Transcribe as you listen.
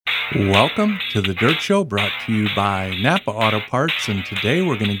Welcome to the Dirt Show, brought to you by Napa Auto Parts, and today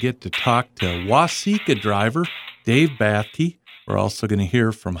we're going to get to talk to Waseca driver Dave Bathke. We're also going to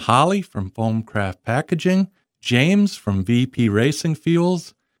hear from Holly from Foamcraft Packaging, James from VP Racing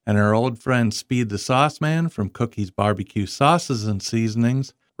Fuels, and our old friend Speed the Sauce Man from Cookie's Barbecue Sauces and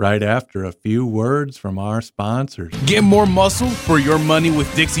Seasonings, right after a few words from our sponsors. Get more muscle for your money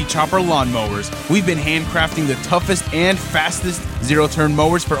with Dixie Chopper lawnmowers. We've been handcrafting the toughest and fastest zero-turn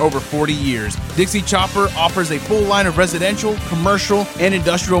mowers for over 40 years. Dixie Chopper offers a full line of residential, commercial, and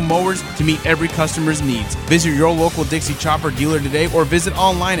industrial mowers to meet every customer's needs. Visit your local Dixie Chopper dealer today or visit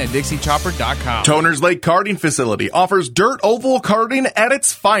online at dixiechopper.com. Toner's Lake Karting Facility offers dirt oval karting at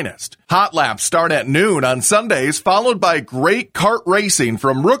its finest. Hot laps start at noon on Sundays, followed by great kart racing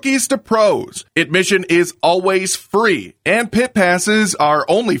from rookies to pros. Admission is always free, and pit passes are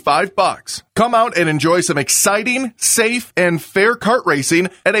only $5. Come out and enjoy some exciting, safe, and fair kart racing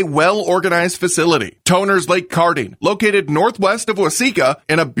at a well-organized facility. Toner's Lake Karting, located northwest of Waseca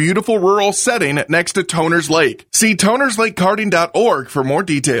in a beautiful rural setting next to Toner's Lake. See tonerslakekarting.org for more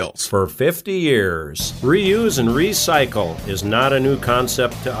details. For 50 years, reuse and recycle is not a new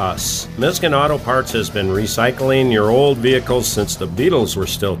concept to us. Miskin Auto Parts has been recycling your old vehicles since the Beatles were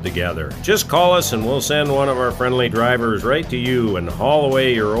still together. Just call us and we'll send one of our friendly drivers right to you and haul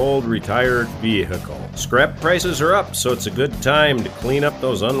away your old retired vehicle. Scrap prices are up, so it's a good time to clean up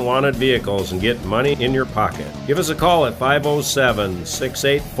those unwanted vehicles and get money in your pocket. Give us a call at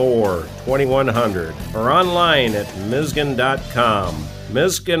 507-684-2100 or online at Miskin.com.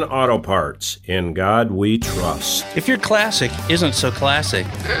 Miskin Auto Parts. In God we trust. If your classic isn't so classic,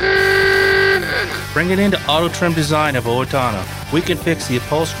 bring it into Auto Trim Design of Owatonna. We can fix the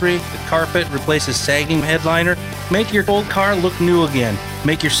upholstery, the carpet, replace a sagging headliner, make your old car look new again,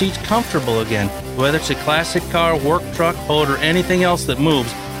 make your seats comfortable again. Whether it's a classic car, work truck, boat, or anything else that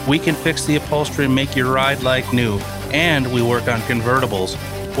moves, we can fix the upholstery and make your ride like new. And we work on convertibles.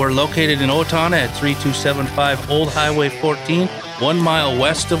 We're located in Owatonna at 3275 Old Highway 14, 1 mile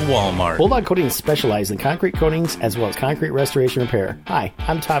west of Walmart. Bulldog Coatings specializes in concrete coatings as well as concrete restoration repair. Hi,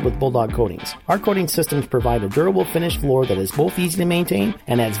 I'm Todd with Bulldog Coatings. Our coating systems provide a durable finished floor that is both easy to maintain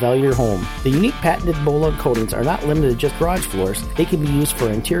and adds value to your home. The unique patented Bulldog Coatings are not limited to just garage floors. They can be used for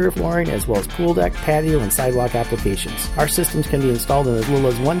interior flooring as well as pool deck, patio, and sidewalk applications. Our systems can be installed in as little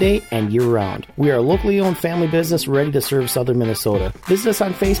as 1 day and year-round. We are a locally owned family business ready to serve southern Minnesota. Visit us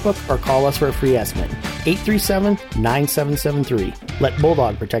on Facebook or call us for a free estimate. 837-9773. Let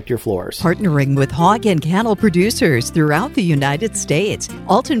Bulldog protect your floors. Partnering with hog and cattle producers throughout the United States,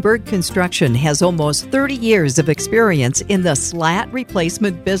 Altenburg Construction has almost 30 years of experience in the slat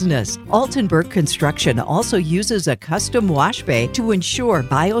replacement business. Altenburg Construction also uses a custom wash bay to ensure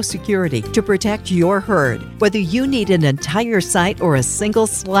biosecurity to protect your herd. Whether you need an entire site or a single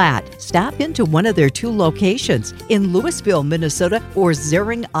slat, stop into one of their 2 locations in Louisville, Minnesota or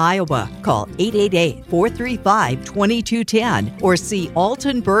Zering, Iowa. Call 888-435-2210 or see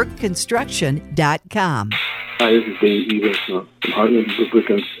altenburgconstruction.com. Hi, this is Dave Evans from Heartland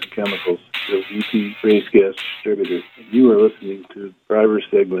Lubricants and Chemicals, the VP Race Gas Distributor. You are listening to the Driver's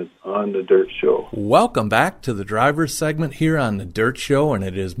Segment on The Dirt Show. Welcome back to the Driver's Segment here on The Dirt Show, and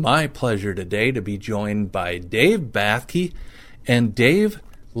it is my pleasure today to be joined by Dave Bathke. And Dave,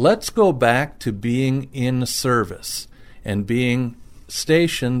 let's go back to being in service and being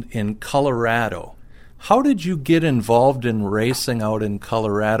stationed in Colorado. How did you get involved in racing out in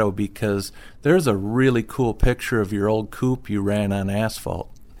Colorado? Because there's a really cool picture of your old coupe you ran on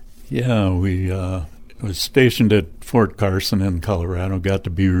Asphalt. Yeah, we was stationed at Fort Carson in Colorado. Got to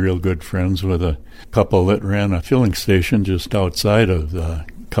be real good friends with a couple that ran a filling station just outside of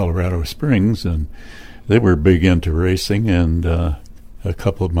Colorado Springs, and they were big into racing. And a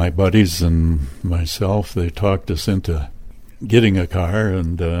couple of my buddies and myself, they talked us into getting a car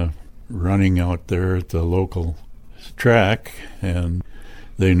and running out there at the local track, and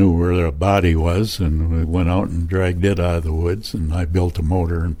they knew where the body was, and we went out and dragged it out of the woods, and I built a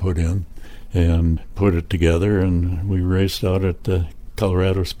motor and put it together, and we raced out at the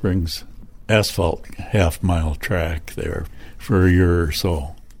Colorado Springs Asphalt half-mile track there for a year or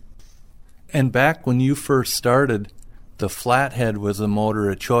so. And back when you first started, the flathead was the motor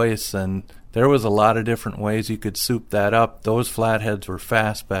of choice, and there was a lot of different ways you could soup that up. Those flatheads were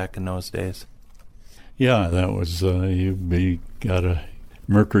fast back in those days. Yeah, that was, you got a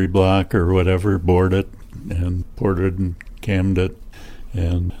mercury block or whatever, bored it and ported and cammed it,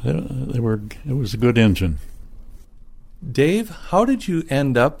 and it was a good engine. Dave, how did you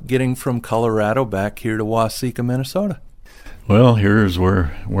end up getting from Colorado back here to Waseca, Minnesota? Well, here's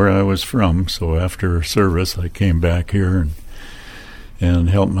where I was from, so after service I came back here and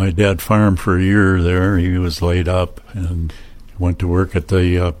helped my dad farm for a year there. He was laid up and went to work at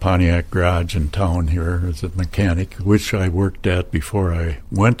the Pontiac garage in town here as a mechanic, which I worked at before I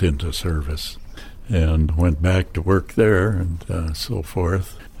went into service, and went back to work there and so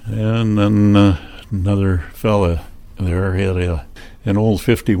forth. And then another fella there had an old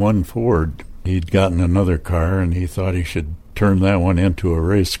 51 Ford. He'd gotten another car, and he thought he should turn that one into a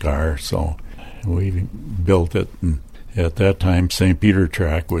race car, so we built it. And at that time, St. Peter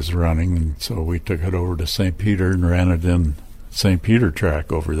track was running, and so we took it over to St. Peter and ran it in St. Peter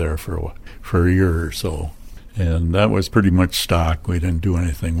track over there for a year or so. And that was pretty much stock. We didn't do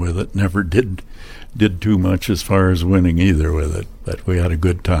anything with it. Never did too much as far as winning either with it, but we had a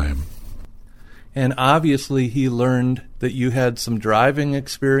good time. And obviously he learned that you had some driving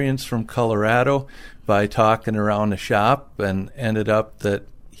experience from Colorado by talking around the shop, and ended up that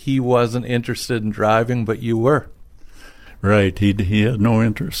he wasn't interested in driving, but you were. Right. He had no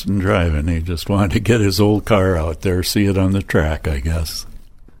interest in driving. He just wanted to get his old car out there, see it on the track, I guess.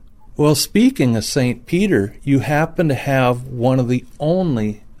 Well, speaking of St. Peter, you happen to have one of the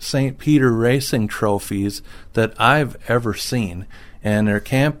only St. Peter racing trophies that I've ever seen, and there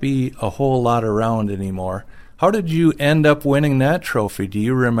can't be a whole lot around anymore. How did you end up winning that trophy? Do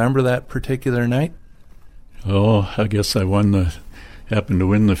you remember that particular night? Oh, I guess I happened to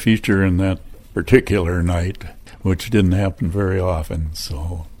win the feature in that particular night, which didn't happen very often,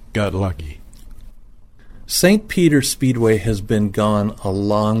 so got lucky. St. Peter Speedway has been gone a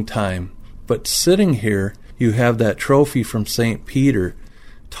long time, but sitting here, you have that trophy from St. Peter.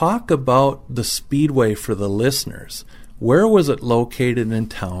 Talk about the Speedway for the listeners. Where was it located in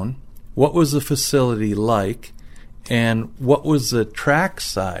town? What was the facility like? And what was the track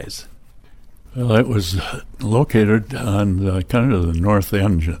size? Well, it was located on kind of the north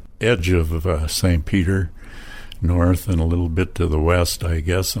edge of St. Peter, north and a little bit to the west, I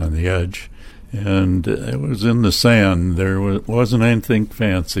guess, on the edge. And it was in the sand. There wasn't anything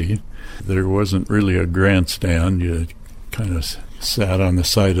fancy. There wasn't really a grandstand. You kind of sat on the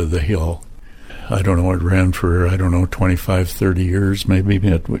side of the hill. I don't know, it ran for, 25, 30 years maybe.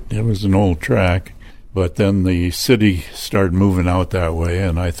 It was an old track. But then the city started moving out that way,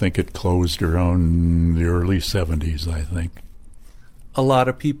 and I think it closed around the early 70s, I think. A lot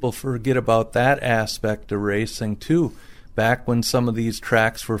of people forget about that aspect of racing, too. Back when some of these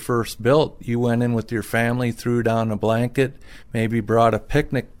tracks were first built, you went in with your family, threw down a blanket, maybe brought a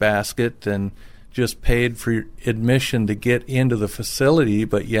picnic basket, and just paid for admission to get into the facility,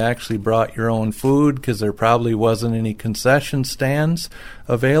 but you actually brought your own food because there probably wasn't any concession stands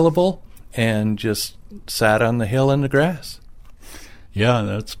available, and just sat on the hill in the grass. Yeah,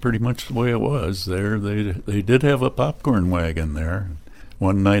 that's pretty much the way it was there. They did have a popcorn wagon there.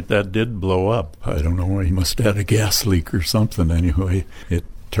 One night that did blow up. I don't know, he must have had a gas leak or something. Anyway, it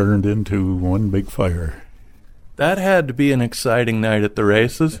turned into one big fire. That had to be an exciting night at the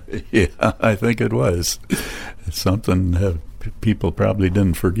races. Yeah, I think it was. It's something people probably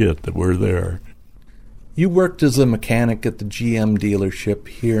didn't forget that we're there. You worked as a mechanic at the GM dealership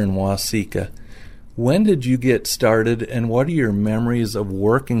here in Waseca. When did you get started, and what are your memories of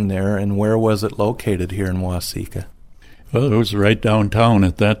working there, and where was it located here in Waseca? Well, it was right downtown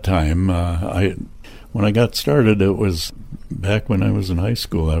at that time. When I got started, it was back when I was in high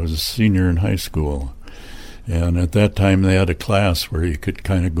school. I was a senior in high school. And at that time, they had a class where you could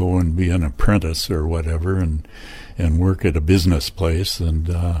kind of go and be an apprentice or whatever and work at a business place.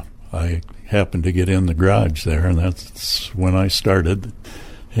 And I happened to get in the garage there, and that's when I started.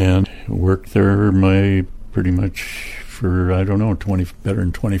 And worked there pretty much for, better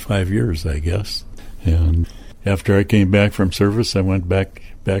than 25 years, I guess. And after I came back from service, I went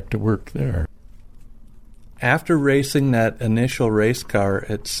back to work there. After racing that initial race car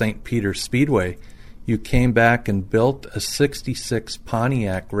at St. Peter Speedway, you came back and built a 66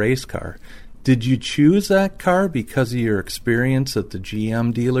 Pontiac race car. Did you choose that car because of your experience at the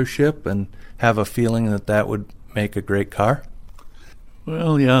GM dealership and have a feeling that would make a great car?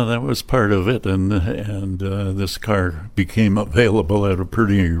 Well, yeah, that was part of it, and this car became available at a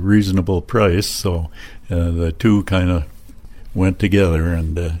pretty reasonable price, so the two kind of went together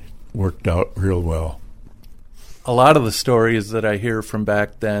and worked out real well. A lot of the stories that I hear from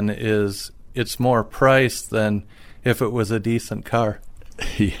back then is it's more price than if it was a decent car.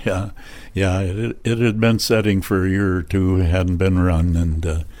 Yeah, it had been setting for a year or two, hadn't been run, and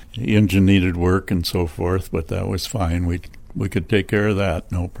the engine needed work and so forth, but that was fine. We could take care of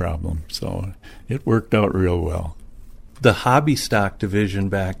that, no problem. So it worked out real well. The hobby stock division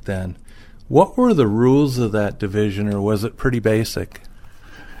back then, what were the rules of that division, or was it pretty basic?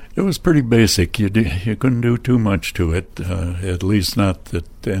 It was pretty basic. You couldn't do too much to it, at least not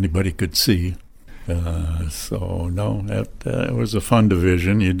that anybody could see. So, no, that was a fun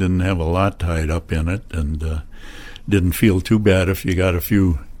division. You didn't have a lot tied up in it, and didn't feel too bad if you got a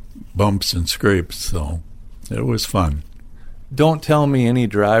few bumps and scrapes, so it was fun. Don't tell me any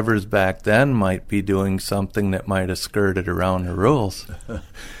drivers back then might be doing something that might have skirted around the rules.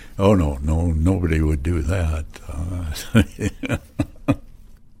 Oh, no, nobody would do that.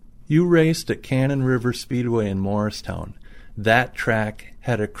 You raced at Cannon River Speedway in Morristown. That track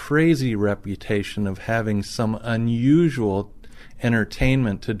had a crazy reputation of having some unusual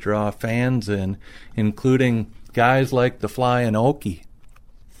entertainment to draw fans in, including guys like the Flying Okie.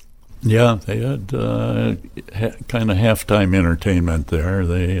 Yeah, they had kind of halftime entertainment there.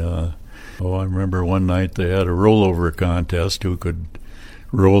 I remember one night they had a rollover contest who could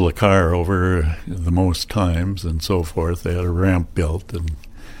roll a car over the most times and so forth. They had a ramp built, and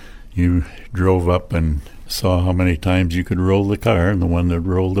you drove up and saw how many times you could roll the car, and the one that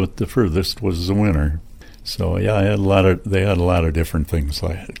rolled it the furthest was the winner. So yeah, they had a lot of different things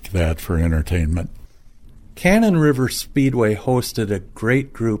like that for entertainment. Cannon River Speedway hosted a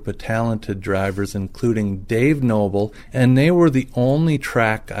great group of talented drivers, including Dave Noble, and they were the only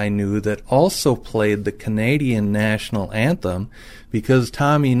track I knew that also played the Canadian national anthem, because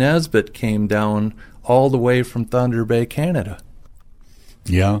Tommy Nesbitt came down all the way from Thunder Bay, Canada.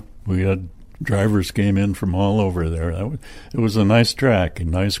 Yeah, we had drivers came in from all over there. It was a nice track, a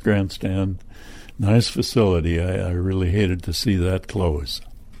nice grandstand, nice facility. I really hated to see that close.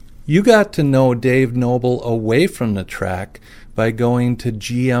 You got to know Dave Noble away from the track by going to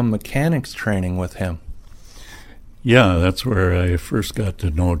GM mechanics training with him. Yeah, that's where I first got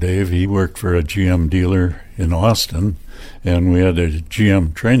to know Dave. He worked for a GM dealer in Austin, and we had a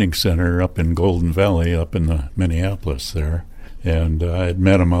GM training center up in Golden Valley, up in the Minneapolis there. And I had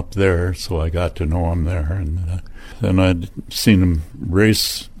met him up there, so I got to know him there. And then I'd seen him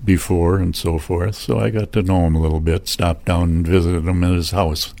race before and so forth, so I got to know him a little bit, stopped down and visited him at his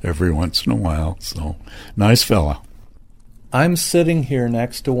house every once in a while. So, nice fella. I'm sitting here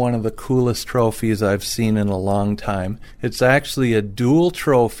next to one of the coolest trophies I've seen in a long time. It's actually a dual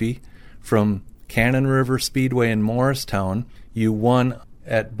trophy from Cannon River Speedway in Morristown. You won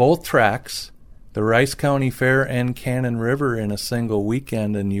at both tracks, the Rice County Fair and Cannon River, in a single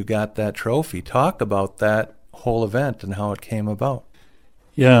weekend, and you got that trophy. Talk about that whole event and how it came about.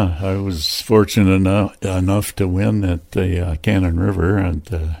 Yeah, I was fortunate enough to win at the Cannon River and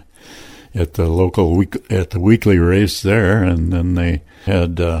at the weekly race there, and then they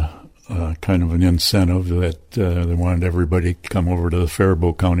had kind of an incentive that they wanted everybody to come over to the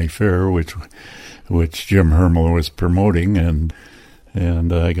Faribault County Fair, which Jim Hermel was promoting, and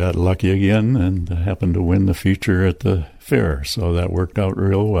I got lucky again and happened to win the feature at the fair, so that worked out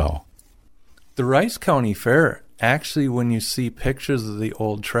real well. The Rice County Fair, actually, when you see pictures of the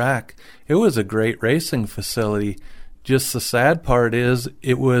old track, it was a great racing facility. Just the sad part is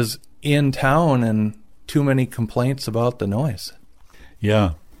it was in town and too many complaints about the noise.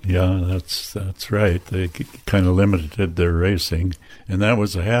 Yeah, that's right. They kind of limited their racing, and that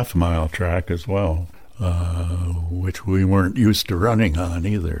was a half-mile track as well, which we weren't used to running on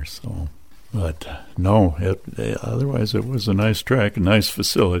either. So, but no, otherwise it was a nice track, a nice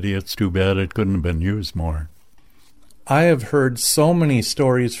facility. It's too bad it couldn't have been used more. I have heard so many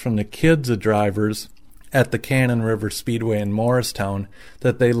stories from the kids of drivers at the Cannon River Speedway in Morristown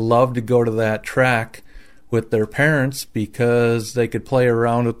that they loved to go to that track with their parents because they could play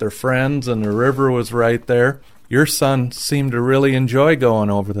around with their friends and the river was right there. Your son seemed to really enjoy going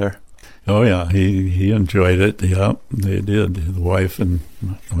over there. Oh, yeah, he enjoyed it. Yeah, they did. The wife and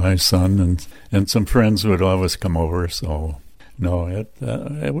my son and some friends would always come over. So, no,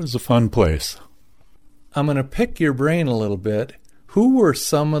 it was a fun place. I'm going to pick your brain a little bit. Who were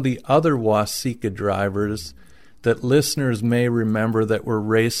some of the other Waseca drivers that listeners may remember that were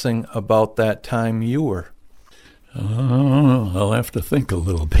racing about that time you were? I'll have to think a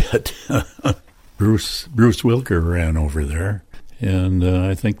little bit. Bruce Wilker ran over there, and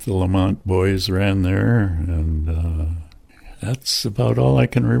I think the Lamont boys ran there, and that's about all I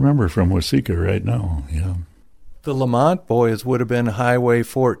can remember from Waseca right now. Yeah. The Lamont boys would have been Highway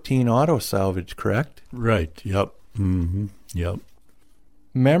 14 Auto Salvage, correct? Right, yep. Mm-hmm. Yep.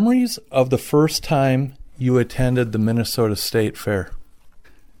 Memories of the first time you attended the Minnesota State Fair?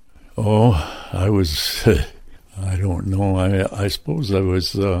 Oh, I was, I don't know, I suppose I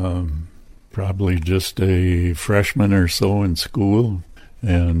was probably just a freshman or so in school,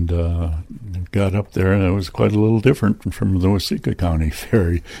 and got up there, and it was quite a little different from the Waseca County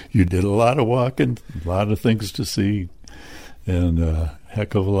Fair. You did a lot of walking, a lot of things to see, and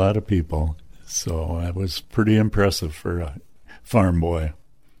heck of a lot of people. So that was pretty impressive for a farm boy.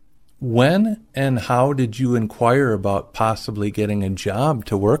 When and how did you inquire about possibly getting a job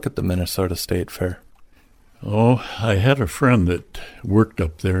to work at the Minnesota State Fair? Oh, I had a friend that worked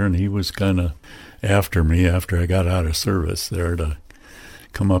up there, and he was kind of after me after I got out of service there to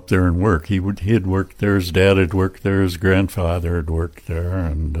come up there and work. He had worked there, his dad had worked there, his grandfather had worked there,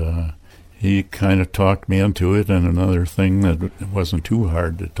 and he kind of talked me into it. And another thing that wasn't too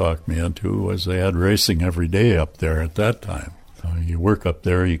hard to talk me into was they had racing every day up there at that time. You work up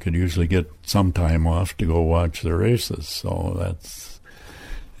there, you could usually get some time off to go watch the races. So that's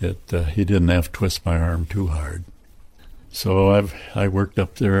it. He didn't have to twist my arm too hard. So I worked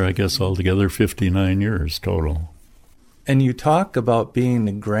up there, I guess, altogether 59 years total. And you talk about being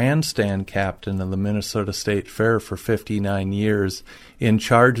the grandstand captain of the Minnesota State Fair for 59 years, in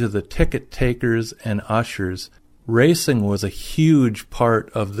charge of the ticket takers and ushers. Racing was a huge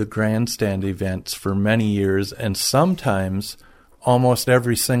part of the grandstand events for many years, and sometimes almost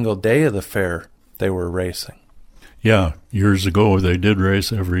every single day of the fair they were racing. Yeah, years ago they did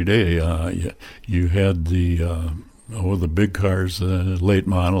race every day. You had the big cars, late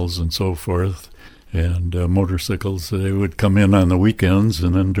models and so forth, and motorcycles. They would come in on the weekends,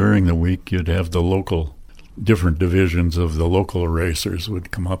 and then during the week you'd have the local, different divisions of the local racers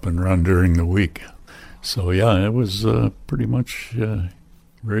would come up and run during the week. So yeah, it was pretty much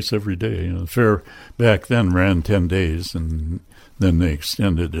race every day. The fair back then ran 10 days, and then they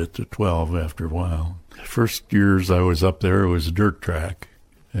extended it to 12 after a while. First years I was up there, it was a dirt track,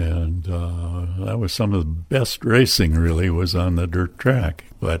 and that was some of the best racing really was on the dirt track.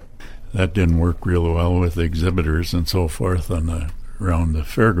 But that didn't work real well with the exhibitors and so forth around the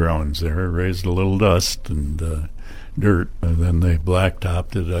fairgrounds there. It raised a little dust and dirt, and then they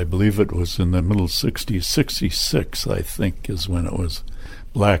blacktopped it. I believe it was in the middle 60s, 66 I think is when it was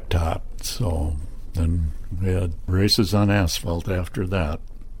blacktopped. So then we had races on asphalt after that.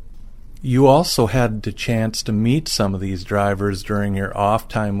 You also had the chance to meet some of these drivers during your off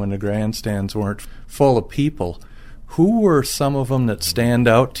time when the grandstands weren't full of people. Who were some of them that stand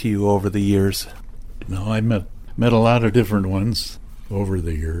out to you over the years? No, I met a lot of different ones over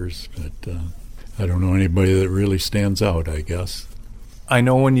the years, but I don't know anybody that really stands out, I guess. I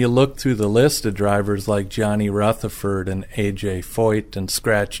know when you look through the list of drivers like Johnny Rutherford and A.J. Foyt and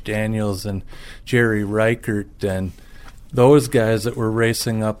Scratch Daniels and Jerry Reichert and those guys that were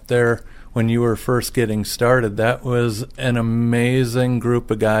racing up there when you were first getting started, that was an amazing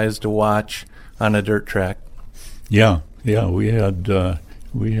group of guys to watch on a dirt track. Yeah, we had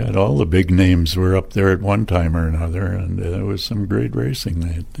all the big names were up there at one time or another, and it was some great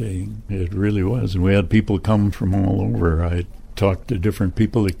racing. It really was. And we had people come from all over. I talked to different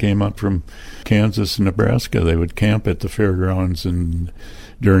people that came up from Kansas and Nebraska. They would camp at the fairgrounds and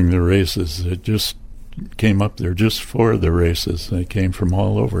during the races. It just came up there just for the races. They came from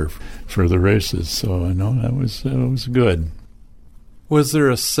all over for the races. So I know that was good. Was there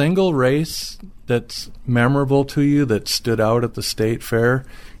a single race that's memorable to you that stood out at the state fair,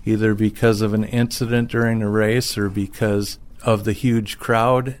 either because of an incident during the race or because of the huge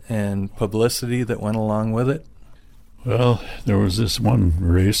crowd and publicity that went along with it? Well, there was this one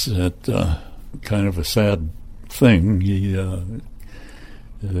race that kind of a sad thing.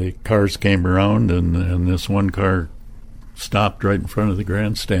 The cars came around, and this one car stopped right in front of the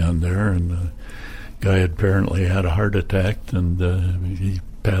grandstand there, and the guy apparently had a heart attack, and he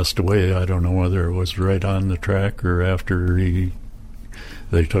passed away. I don't know whether it was right on the track or after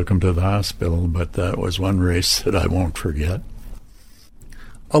they took him to the hospital, but that was one race that I won't forget.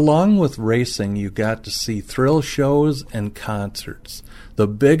 Along with racing, you got to see thrill shows and concerts. The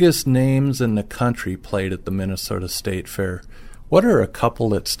biggest names in the country played at the Minnesota State Fair. What are a couple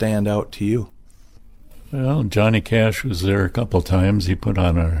that stand out to you? Well, Johnny Cash was there a couple times. He put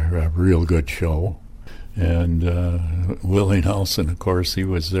on a real good show. And Willie Nelson, of course, he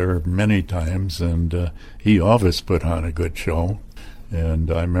was there many times, and he always put on a good show.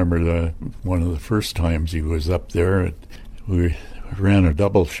 And I remember one of the first times he was up there, we ran a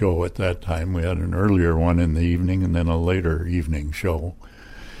double show at that time. We had an earlier one in the evening and then a later evening show.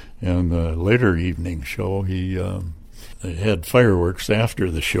 And the later evening show, he had fireworks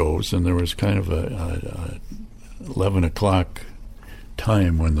after the shows, and there was kind of a 11 o'clock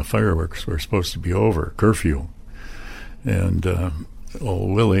time when the fireworks were supposed to be over, curfew. And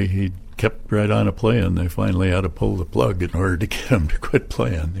old Willie, he kept right on playing. They finally had to pull the plug in order to get him to quit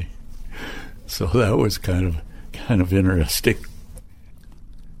playing. So that was kind of interesting.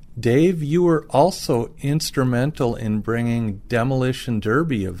 Dave, you were also instrumental in bringing demolition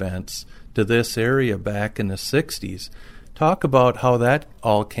derby events to this area back in the 60s. Talk about how that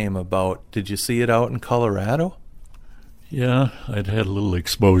all came about. Did you see it out in Colorado? Yeah, I'd had a little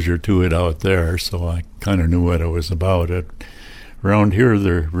exposure to it out there, so I kind of knew what it was about. Around here,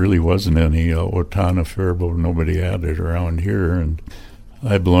 there really wasn't any Owatonna Fairboat. Nobody had it around here, and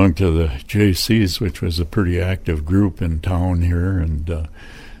I belonged to the JCs, which was a pretty active group in town here, and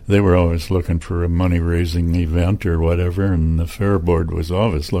they were always looking for a money-raising event or whatever, and the Fair Board was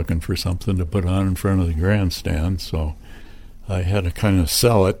always looking for something to put on in front of the grandstand, so I had to kind of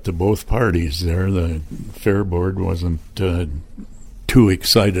sell it to both parties there. The Fair Board wasn't too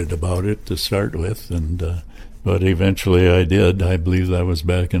excited about it to start with, but eventually I did. I believe that was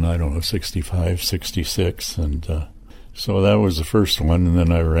back in, 65, 66, and so that was the first one, and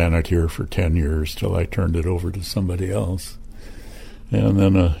then I ran it here for 10 years till I turned it over to somebody else. And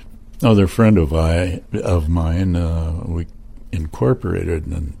then another friend of mine, we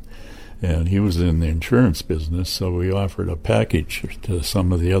incorporated, and he was in the insurance business, so we offered a package to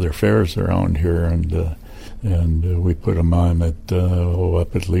some of the other fairs around here, and we put them on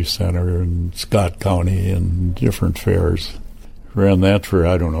up at Lee Center and Scott County and different fairs. Ran that for,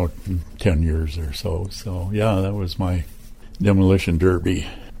 10 years or so. So, yeah, that was my demolition derby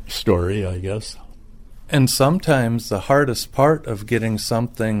story, I guess. And sometimes the hardest part of getting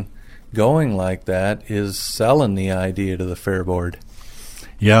something going like that is selling the idea to the Fair Board.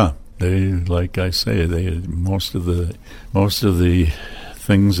 Yeah, like I say, most of the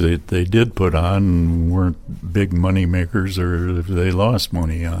things that they did put on weren't big money makers, or they lost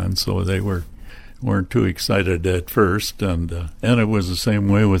money on, so they weren't too excited at first, and it was the same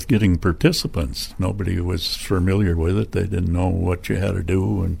way with getting participants. Nobody was familiar with it. They didn't know what you had to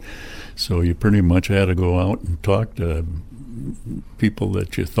do, and so you pretty much had to go out and talk to people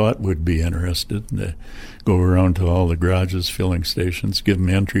that you thought would be interested, and go around to all the garages, filling stations, give them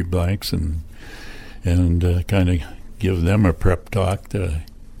entry blanks, and kind of give them a prep talk to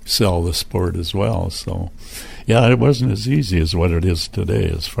sell the sport as well. So, yeah, it wasn't as easy as what it is today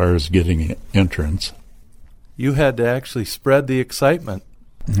as far as getting entrance. You had to actually spread the excitement.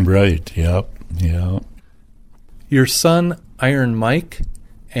 Right, yep, yeah. Your son, Iron Mike,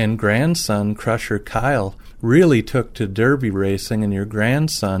 and grandson, Crusher Kyle, really took to derby racing, and your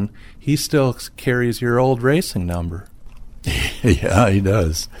grandson, he still carries your old racing number. Yeah, he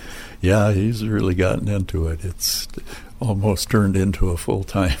does. Yeah, he's really gotten into it. It's almost turned into a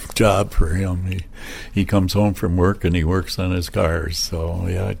full-time job for him. He comes home from work and he works on his cars, so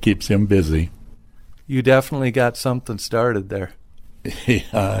yeah, it keeps him busy. You definitely got something started there. Yeah,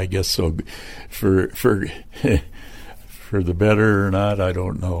 I guess so. For the better or not, I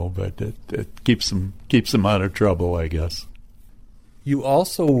don't know, but it keeps him out of trouble, I guess. You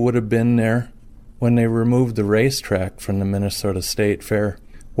also would have been there when they removed the racetrack from the Minnesota State Fair.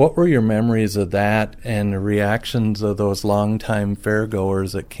 What were your memories of that and the reactions of those longtime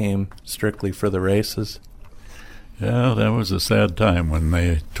fairgoers that came strictly for the races? Yeah, that was a sad time when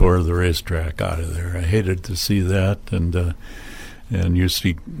they tore the racetrack out of there. I hated to see that, and used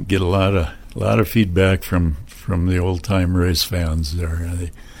to get a lot of feedback from the old-time race fans there.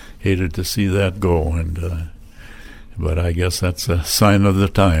 They hated to see that go, but I guess that's a sign of the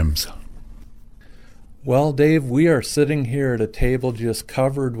times. Well, Dave, we are sitting here at a table just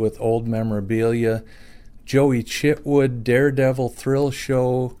covered with old memorabilia, Joey Chitwood, Daredevil Thrill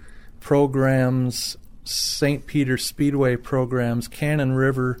Show programs, St. Peter Speedway programs, Cannon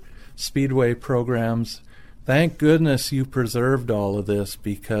River Speedway programs. Thank goodness you preserved all of this,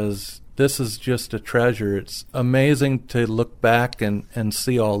 because this is just a treasure. It's amazing to look back and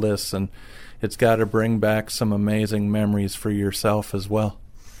see all this, and it's got to bring back some amazing memories for yourself as well.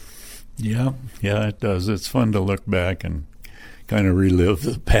 Yeah, it does. It's fun to look back and kind of relive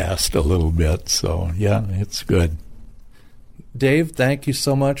the past a little bit. So, yeah, it's good. Dave, thank you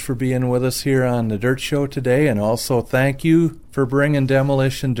so much for being with us here on the Dirt Show today, and also thank you for bringing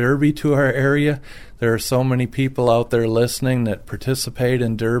Demolition Derby to our area. There are so many people out there listening that participate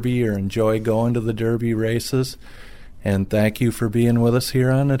in Derby or enjoy going to the Derby races, and thank you for being with us here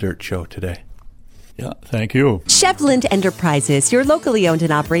on the Dirt Show today. Yeah, thank you. Shevland Enterprises, your locally owned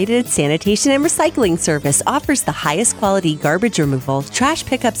and operated sanitation and recycling service, offers the highest quality garbage removal, trash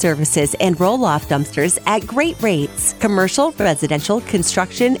pickup services, and roll-off dumpsters at great rates. Commercial, residential,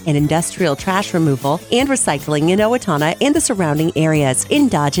 construction, and industrial trash removal and recycling in Owatonna and the surrounding areas in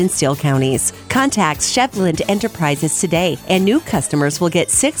Dodge and Steele counties. Contact Shevland Enterprises today, and new customers will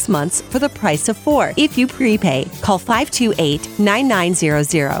get 6 months for the price of 4 if you prepay. Call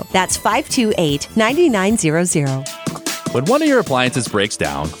 528-9900. That's 528-9900. When one of your appliances breaks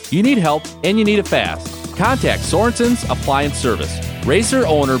down, you need help and you need it fast. Contact Sorensen's Appliance Service. Racer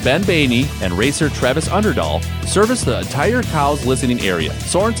owner Ben Bainey and racer Travis Underdahl service the entire Cowes listening area.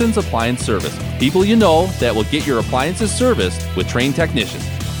 Sorensen's Appliance Service. People you know that will get your appliances serviced with trained technicians.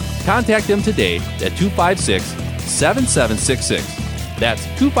 Contact them today at 256-7766. That's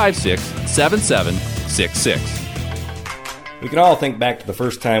 256-7766. We can all think back to the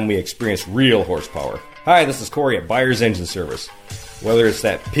first time we experienced real horsepower. Hi, this is Corey at Byers Engine Service. Whether it's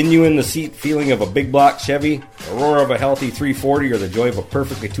that pin-you-in-the-seat feeling of a big block Chevy, the roar of a healthy 340, or the joy of a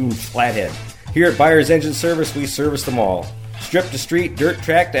perfectly tuned flathead, here at Byers Engine Service, we service them all. Strip to street, dirt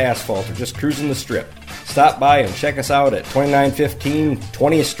track to asphalt, or just cruising the strip. Stop by and check us out at 2915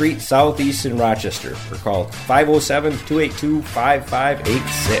 20th Street Southeast in Rochester, or call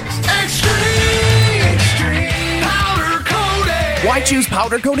 507-282-5586. Extreme powder coating! Why choose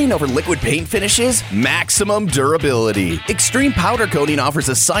powder coating over liquid paint finishes? Maximum durability. Extreme powder coating offers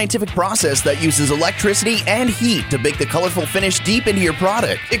a scientific process that uses electricity and heat to bake the colorful finish deep into your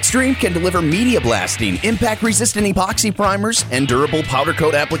product. Extreme can deliver media blasting, impact-resistant epoxy primers, and durable powder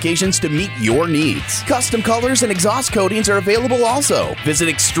coat applications to meet your needs. Custom colors and exhaust coatings are available also. Visit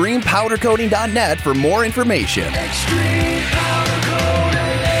extremepowdercoating.net for more information. Extreme Powder Coating.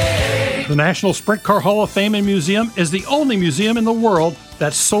 The National Sprint Car Hall of Fame and Museum is the only museum in the world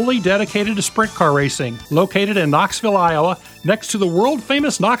that's solely dedicated to sprint car racing. Located in Knoxville, Iowa, next to the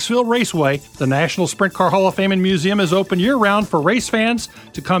world-famous Knoxville Raceway, the National Sprint Car Hall of Fame and Museum is open year-round for race fans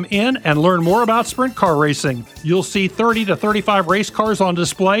to come in and learn more about sprint car racing. You'll see 30 to 35 race cars on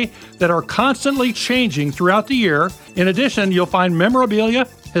display that are constantly changing throughout the year. In addition, you'll find memorabilia,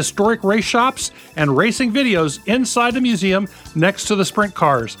 historic race shops, and racing videos inside the museum next to the sprint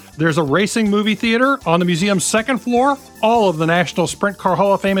cars. There's a racing movie theater on the museum's second floor, all of the National Sprint Car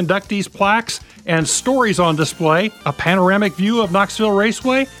Hall of Fame inductees' plaques and stories on display, a panoramic view of Knoxville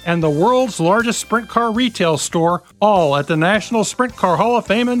Raceway, and the world's largest sprint car retail store, all at the National Sprint Car Hall of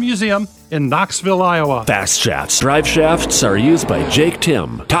Fame and Museum in Knoxville, Iowa. Fast shafts. Drive shafts are used by Jake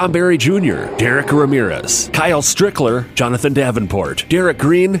Tim, Tom Berry Jr., Derek Ramirez, Kyle Strickler, Jonathan Davenport, Derek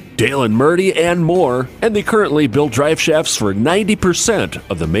Green, Dalen Murdy, and more. And they currently build drive shafts for 90%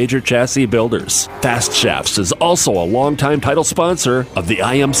 of the major chassis builders. Fast Shafts is also a longtime title sponsor of the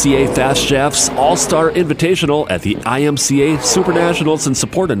IMCA Fast Shafts All-Star Invitational at the IMCA Super Nationals and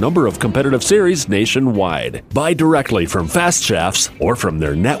support a number of competitive series nationwide. Buy directly from Fast Shafts or from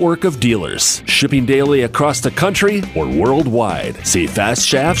their network of dealers. Shipping daily across the country or worldwide. See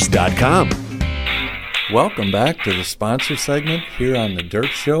FastShafts.com. Welcome back to the sponsor segment here on The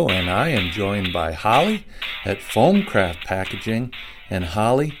Dirt Show, and I am joined by Holly at Foamcraft Packaging. And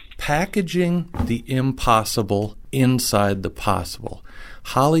Holly, packaging the impossible inside the possible.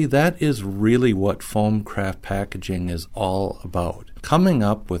 Holly, that is really what Foamcraft Packaging is all about. Coming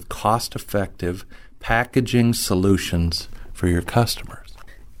up with cost-effective packaging solutions for your customers.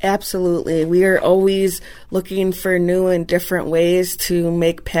 Absolutely. We are always looking for new and different ways to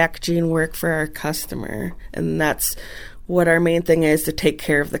make packaging work for our customer. And that's what our main thing is, to take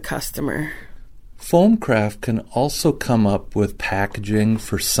care of the customer. Foamcraft can also come up with packaging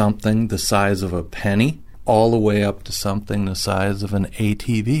for something the size of a penny, all the way up to something the size of an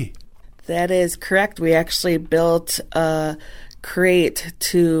ATV. That is correct. We actually built a crate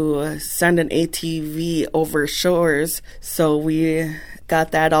to send an ATV over shores. So we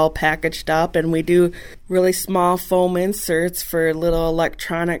got that all packaged up, and we do really small foam inserts for little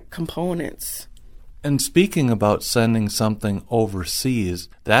electronic components. And speaking about sending something overseas,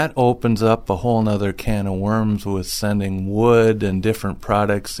 that opens up a whole nother can of worms with sending wood and different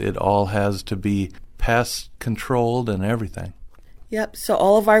products. It all has to be pest controlled and everything. Yep, so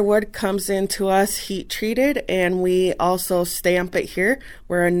all of our wood comes into us heat treated, and we also stamp it here.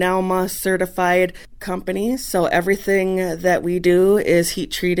 We're a NALMA certified company, so everything that we do is heat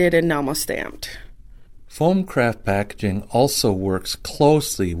treated and NALMA stamped. Foamcraft Packaging also works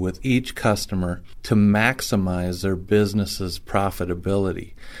closely with each customer to maximize their business's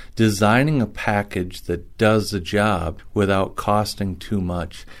profitability, designing a package that does the job without costing too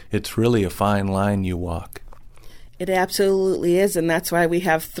much. It's really a fine line you walk. It absolutely is, and that's why we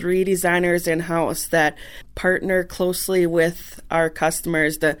have 3 designers in-house that partner closely with our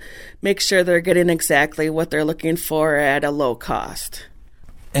customers to make sure they're getting exactly what they're looking for at a low cost.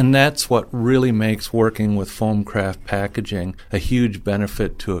 And that's what really makes working with Foamcraft Packaging a huge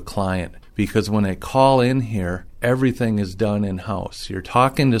benefit to a client, because when they call in here, everything is done in-house. You're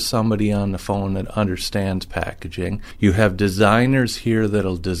talking to somebody on the phone that understands packaging. You have designers here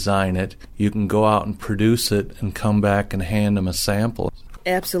that'll design it. You can go out and produce it and come back and hand them a sample.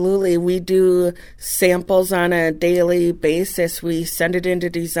 Absolutely. We do samples on a daily basis. We send it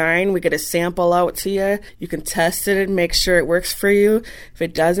into design. We get a sample out to you. You can test it and make sure it works for you. If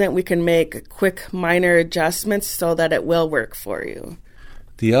it doesn't, we can make quick minor adjustments so that it will work for you.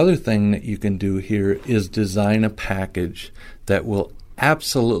 The other thing that you can do here is design a package that will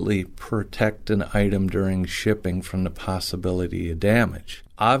absolutely protect an item during shipping from the possibility of damage.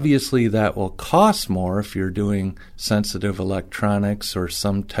 Obviously, that will cost more if you're doing sensitive electronics or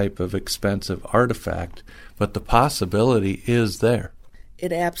some type of expensive artifact, but the possibility is there.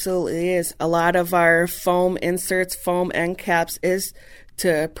 It absolutely is. A lot of our foam inserts, foam end caps, is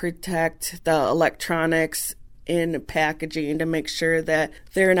to protect the electronics in packaging to make sure that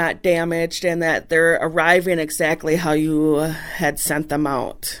they're not damaged and that they're arriving exactly how you had sent them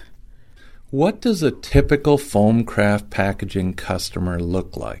out. What does a typical Foamcraft packaging customer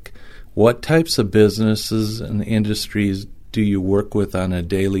look like? What types of businesses and industries do you work with on a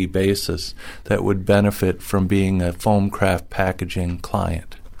daily basis that would benefit from being a Foamcraft packaging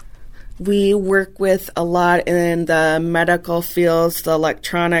client? We work with a lot in the medical fields, the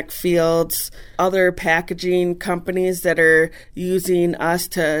electronic fields, other packaging companies that are using us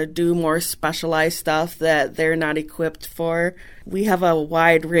to do more specialized stuff that they're not equipped for. We have a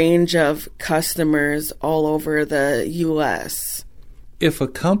wide range of customers all over the U.S. If a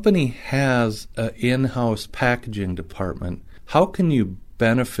company has an in-house packaging department, how can you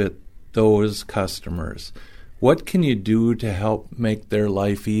benefit those customers? What can you do to help make their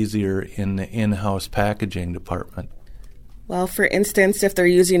life easier in the in-house packaging department? Well, for instance, if they're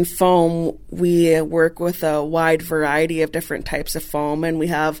using foam, we work with a wide variety of different types of foam, and we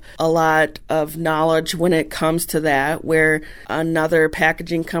have a lot of knowledge when it comes to that, where another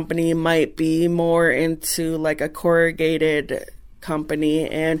packaging company might be more into like a corrugated company,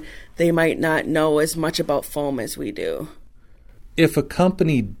 and they might not know as much about foam as we do. If a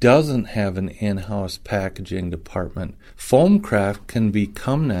company doesn't have an in-house packaging department, Foamcraft can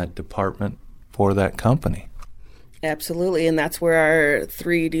become that department for that company. Absolutely, and that's where our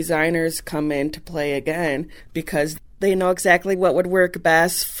 3 designers come into play again, because they know exactly what would work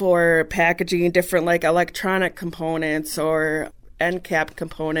best for packaging different like electronic components or end cap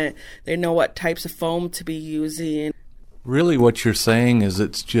component. They know what types of foam to be using. Really what you're saying is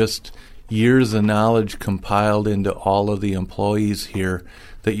it's just years of knowledge compiled into all of the employees here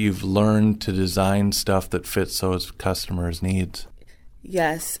that you've learned to design stuff that fits those customers' needs.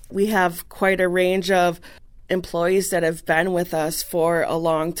 Yes, we have quite a range of employees that have been with us for a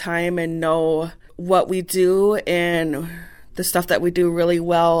long time and know what we do and the stuff that we do really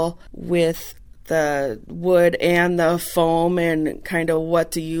well with the wood and the foam and kind of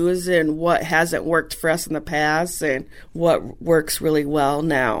what to use and what hasn't worked for us in the past and what works really well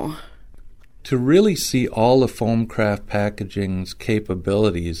now. To really see all of Foamcraft Packaging's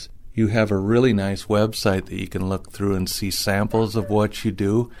capabilities, you have a really nice website that you can look through and see samples of what you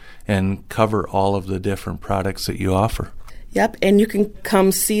do and cover all of the different products that you offer. Yep, and you can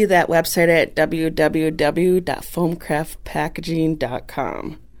come see that website at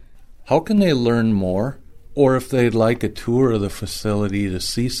www.foamcraftpackaging.com. How can they learn more? Or if they'd like a tour of the facility to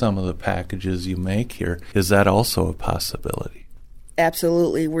see some of the packages you make here, is that also a possibility?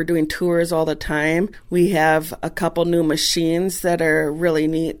 Absolutely. We're doing tours all the time. We have a couple new machines that are really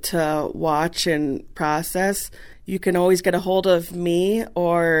neat to watch and process. You can always get a hold of me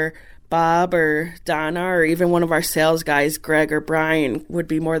or Bob or Donna or even one of our sales guys, Greg or Brian, would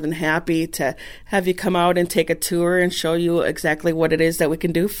be more than happy to have you come out and take a tour and show you exactly what it is that we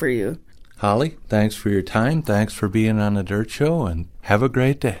can do for you. Holly, thanks for your time. Thanks for being on the Dirt Show, and have a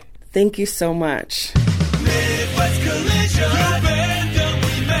great day. Thank you so much. Midwest Collision.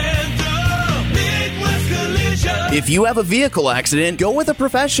 If you have a vehicle accident, go with a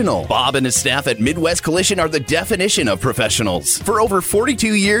professional. Bob and his staff at Midwest Collision are the definition of professionals. For over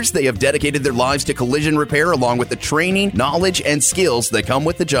 42 years, they have dedicated their lives to collision repair along with the training, knowledge, and skills that come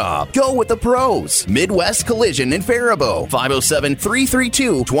with the job. Go with the pros. Midwest Collision in Faribault,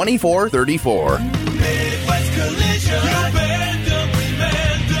 507-332-2434. Midwest Collision.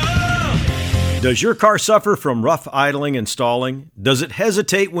 Does your car suffer from rough idling and stalling? Does it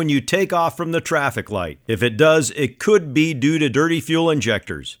hesitate when you take off from the traffic light? If it does, it could be due to dirty fuel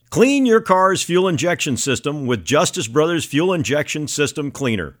injectors. Clean your car's fuel injection system with Justice Brothers Fuel Injection System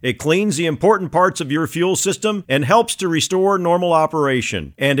Cleaner. It cleans the important parts of your fuel system and helps to restore normal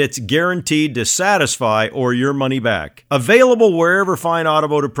operation. And it's guaranteed to satisfy or your money back. Available wherever fine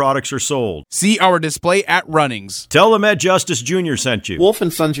automotive products are sold. See our display at Runnings. Tell them Ed Justice Jr. sent you. Wolf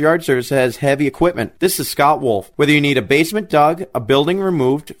 & Sons Yard Service has heavy equipment. This is Scott Wolf. Whether you need a basement dug, a building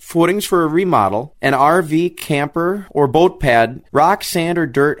removed, footings for a remodel, an RV, camper, or boat pad, rock, sand, or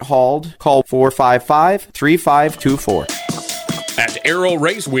dirt hauled, call 455-3524. At Aero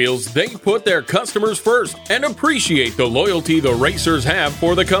Race Wheels, they put their customers first and appreciate the loyalty the racers have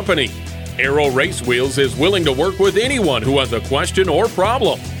for the company. Aero Race Wheels is willing to work with anyone who has a question or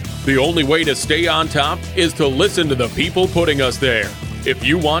problem. The only way to stay on top is to listen to the people putting us there. If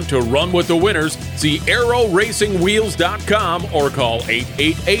you want to run with the winners, see aeroracingwheels.com or call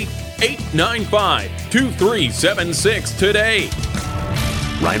 888-895-2376 today.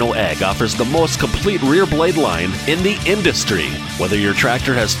 Rhino Ag offers the most complete rear blade line in the industry. Whether your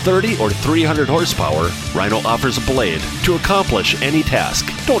tractor has 30 or 300 horsepower, Rhino offers a blade to accomplish any task.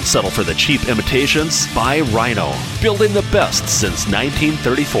 Don't settle for the cheap imitations. Buy Rhino. Building the best since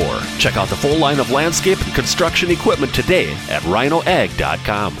 1934. Check out the full line of landscape and construction equipment today at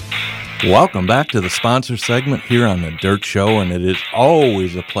rhinoag.com. Welcome back to the sponsor segment here on The Dirt Show, and it is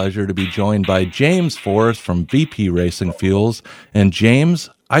always a pleasure to be joined by James Forrest from VP Racing Fuels. And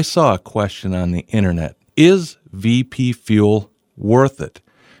James, I saw a question on the internet. Is VP Fuel worth it?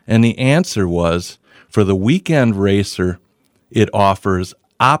 And the answer was, for the weekend racer, it offers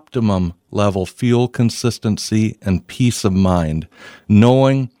optimum level fuel consistency and peace of mind,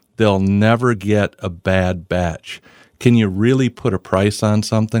 knowing they'll never get a bad batch. Can you really put a price on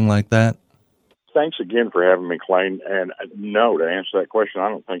something like that? Thanks again for having me, Clayton. And no, to answer that question, I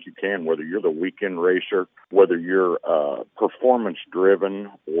don't think you can, whether you're the weekend racer, whether you're performance-driven,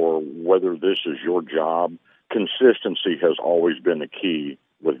 or whether this is your job. Consistency has always been the key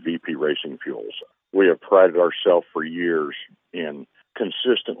with VP Racing Fuels. We have prided ourselves for years in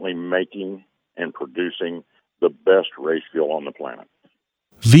consistently making and producing the best race fuel on the planet.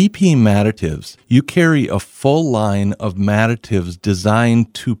 VP Madditives. You carry a full line of madditives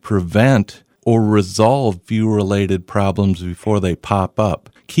designed to prevent or resolve fuel-related problems before they pop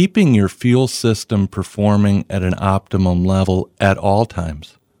up, keeping your fuel system performing at an optimum level at all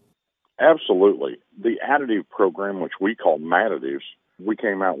times. Absolutely. The additive program, which we call Madditives, we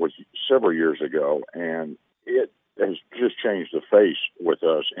came out with several years ago, and it has just changed the face with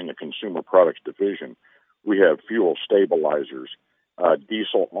us in the consumer products division. We have fuel stabilizers,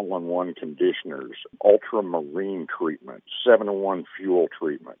 diesel all-in-one conditioners, ultramarine treatment, 7-in-1 fuel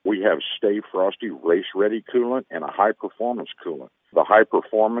treatment. We have Stay Frosty race-ready coolant and a high-performance coolant. The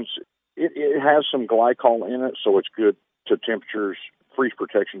high-performance, it has some glycol in it, so it's good to temperatures, freeze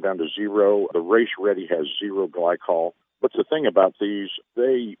protection down to zero. The race-ready has zero glycol. But the thing about these,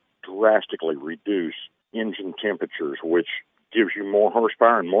 they drastically reduce engine temperatures, which gives you more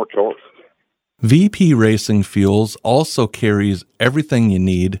horsepower and more torque. VP Racing Fuels also carries everything you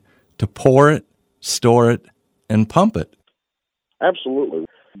need to pour it, store it, and pump it. Absolutely.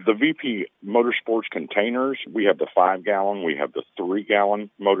 The VP Motorsports containers, we have the 5-gallon, we have the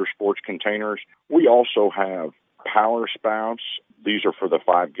 3-gallon Motorsports containers. We also have power spouts. These are for the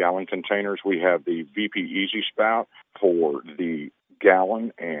 5-gallon containers. We have the VP Easy Spout for the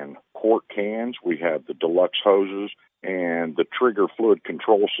gallon and quart cans. We have the deluxe hoses and the trigger fluid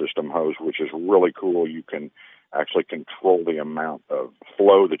control system hose, which is really cool. You can actually control the amount of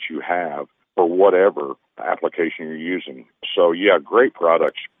flow that you have for whatever application you're using. So, yeah, great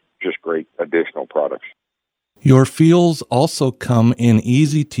products, just great additional products. Your fuels also come in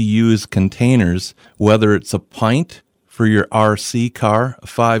easy-to-use containers, whether it's a pint for your RC car, a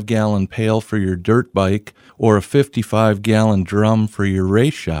 5-gallon pail for your dirt bike, or a 55-gallon drum for your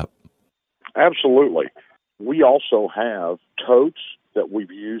race shop. Absolutely. We also have totes that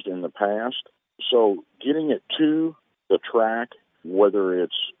we've used in the past. So getting it to the track, whether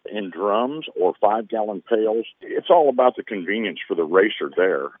it's in drums or 5-gallon pails, it's all about the convenience for the racer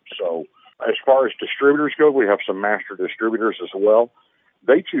there. So as far as distributors go, we have some master distributors as well.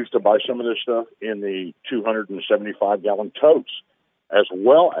 They choose to buy some of this stuff in the 275-gallon totes, as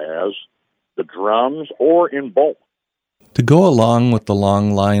well as the drums or in bulk. To go along with the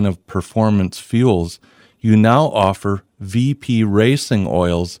long line of performance fuels, you now offer VP Racing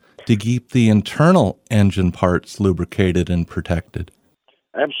Oils to keep the internal engine parts lubricated and protected.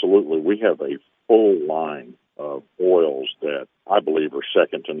 Absolutely. We have a full line of oils that I believe are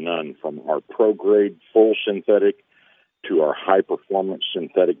second to none, from our pro-grade full synthetic to our high-performance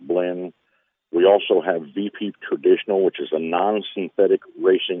synthetic blend. We also have VP Traditional, which is a non-synthetic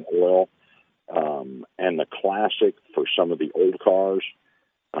racing oil, and the classic for some of the old cars.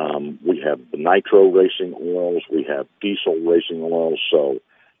 We have the nitro racing oils. We have diesel racing oils. So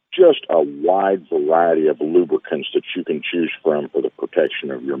just a wide variety of lubricants that you can choose from for the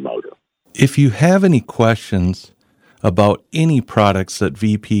protection of your motor. If you have any questions about any products that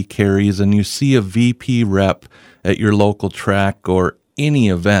VP carries and you see a VP rep at your local track or any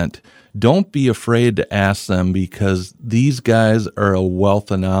event, don't be afraid to ask them because these guys are a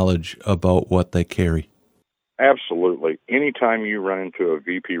wealth of knowledge about what they carry. Absolutely. Anytime you run into a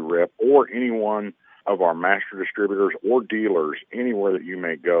VP rep or any one of our master distributors or dealers, anywhere that you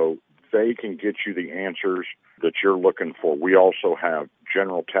may go, they can get you the answers that you're looking for. We also have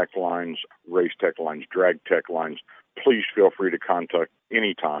general tech lines, race tech lines, drag tech lines. Please feel free to contact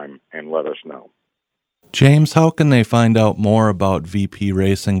anytime and let us know. James, how can they find out more about VP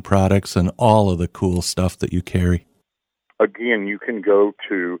Racing products and all of the cool stuff that you carry? Again, you can go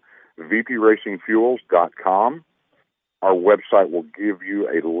to vpracingfuels.com. Our website will give you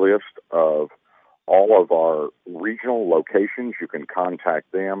a list of all of our regional locations. You can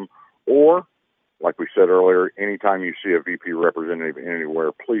contact them, or, like we said earlier, anytime you see a VP representative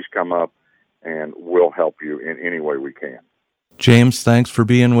anywhere, please come up and we'll help you in any way we can. James, thanks for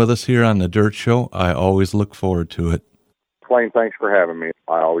being with us here on The Dirt Show. I always look forward to it. Clayne, thanks for having me.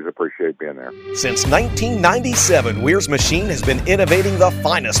 I always appreciate being there. Since 1997, Weir's Machine has been innovating the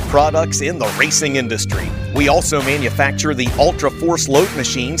finest products in the racing industry. We also manufacture the Ultra Force load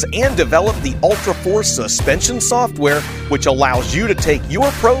machines and develop the Ultra Force suspension software, which allows you to take your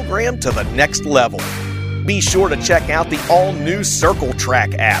program to the next level. Be sure to check out the all-new Circle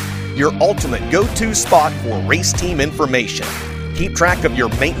Track app, your ultimate go-to spot for race team information. Keep track of your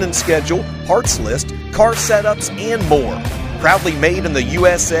maintenance schedule, parts list, car setups, and more. Proudly made in the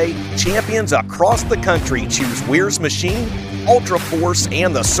USA, champions across the country choose Weir's Machine, Ultra Force,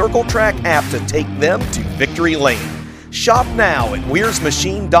 and the Circle Track app to take them to victory lane. Shop now at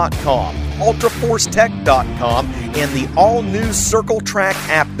weirsmachine.com, ultraforcetech.com, and the all-new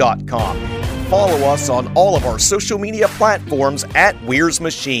CircleTrackApp.com. Follow us on all of our social media platforms at Weir's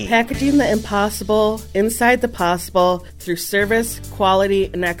Machine. Packaging the impossible inside the possible through service, quality,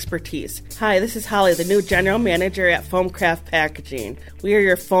 and expertise. Hi, this is Holly, the new general manager at Foamcraft Packaging. We are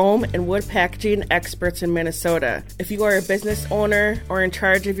your foam and wood packaging experts in Minnesota. If you are a business owner or in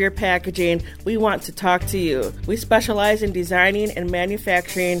charge of your packaging, we want to talk to you. We specialize in designing and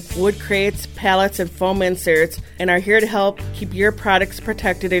manufacturing wood crates, pallets, and foam inserts, and are here to help keep your products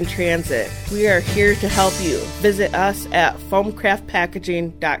protected in transit. We are here to help you. Visit us at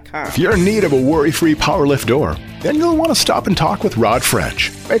foamcraftpackaging.com. If you're in need of a worry-free PowerLift door, then you'll want to stop and talk with Rod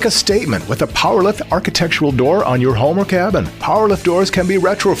French. Make a statement with a PowerLift architectural door on your home or cabin. PowerLift doors can be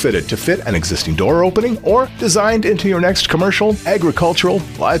retrofitted to fit an existing door opening or designed into your next commercial, agricultural,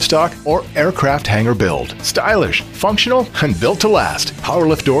 livestock, or aircraft hangar build. Stylish, functional, and built to last.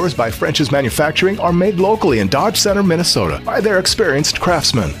 PowerLift doors by French's Manufacturing are made locally in Dodge Center, Minnesota by their experienced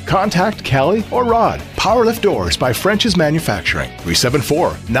craftsmen. Contact Callie or Rod. PowerLift doors by French's Manufacturing.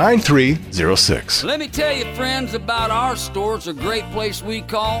 374-9306. Let me tell you, friends, about our store. It's a great place we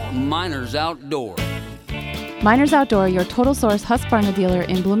call Miners Outdoor. Miners Outdoor, your total source Husqvarna dealer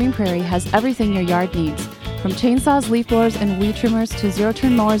in Blooming Prairie, has everything your yard needs. From chainsaws, leaf blowers, and weed trimmers to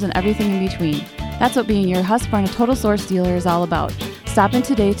zero-turn mowers and everything in between. That's what being your Husqvarna total source dealer is all about. Stop in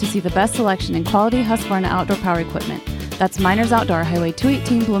today to see the best selection in quality Husqvarna outdoor power equipment. That's Miners Outdoor, Highway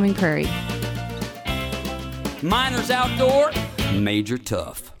 218, Blooming Prairie. Miners Outdoor, Major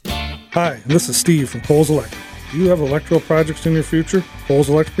Tough. Hi, this is Steve from Coles Electric. Do you have electrical projects in your future? Coles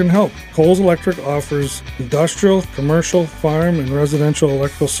Electric can help. Coles Electric offers industrial, commercial, farm, and residential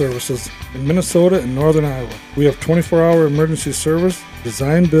electrical services in Minnesota and northern Iowa. We have 24-hour emergency service,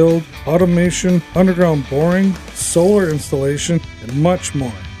 design build, automation, underground boring, solar installation, and much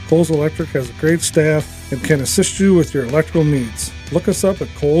more. Coles Electric has a great staff and can assist you with your electrical needs. Look us up at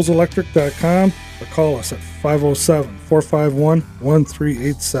coleselectric.com or call us at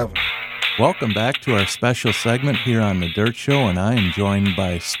 507-451-1387. Welcome back to our special segment here on The Dirt Show, and I am joined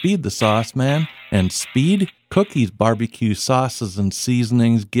by Speed the Sauce Man. And Speed Cookies Barbecue Sauces and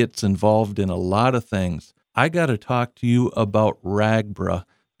Seasonings gets involved in a lot of things. I got to talk to you about Ragbra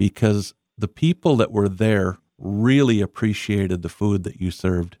because the people that were there really appreciated the food that you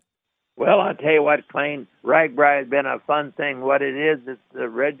served. Well, I'll tell you what, Clayne, Ragbra has been a fun thing. What it is, it's the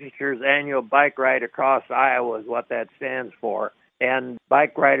Register's annual bike ride across Iowa is what that stands for. And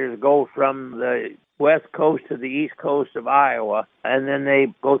bike riders go from the west coast to the east coast of Iowa, and then they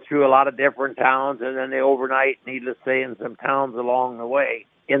go through a lot of different towns, and then they overnight, needless to say, in some towns along the way.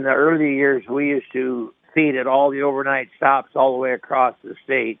 In the early years, we used to feed at all the overnight stops all the way across the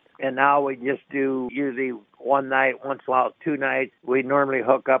state. And now we just do usually one night, once in a while, 2 nights. We normally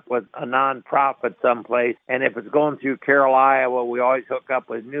hook up with a nonprofit someplace. And if it's going through Carroll, Iowa, we always hook up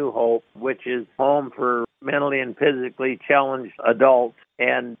with New Hope, which is home for mentally and physically challenged adults.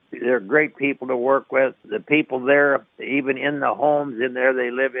 And they're great people to work with. The people there, even in the homes in there,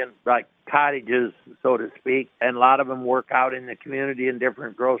 they live in like cottages, so to speak. And a lot of them work out in the community in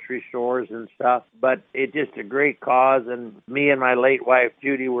different grocery stores and stuff. But it's just a great cause. And me and my late wife,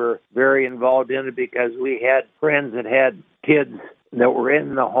 Judy, were very involved in it because we had friends that had kids that were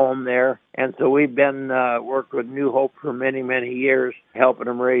in the home there. And so we've been worked with New Hope for many, many years, helping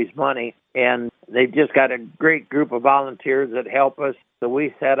them raise money. And they've just got a great group of volunteers that help us. So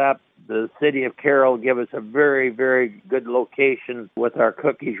we set up, the city of Carroll give us a very, very good location with our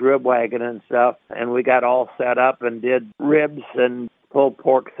cookies rib wagon and stuff. And we got all set up and did ribs and pulled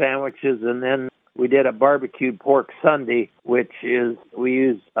pork sandwiches. And then we did a barbecued pork sundae, which is, we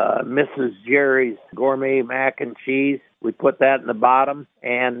use Mrs. Jerry's gourmet mac and cheese. We put that in the bottom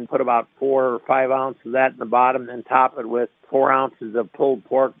and put about 4 or 5 ounces of that in the bottom, then top it with 4 ounces of pulled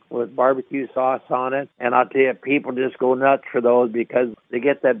pork with barbecue sauce on it. And I'll tell you, people just go nuts for those because they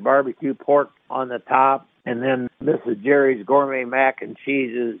get that barbecue pork on the top. And then Mrs. Jerry's gourmet mac and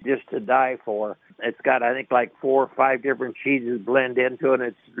cheese is just to die for. It's got, I think, like 4 or 5 different cheeses blend into it.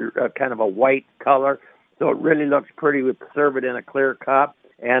 And it's kind of a white color. So it really looks pretty. We serve it in a clear cup.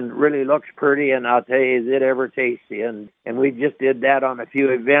 And really looks pretty, and I'll tell you, is it ever tasty. And we just did that on a few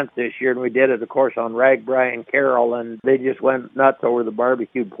events this year, and we did it, of course, on Ragbri and Carroll, and they just went nuts over the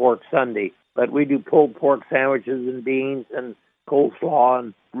barbecued pork sundae. But we do pulled pork sandwiches and beans and coleslaw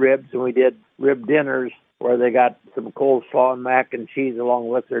and ribs, and we did rib dinners where they got some coleslaw and mac and cheese along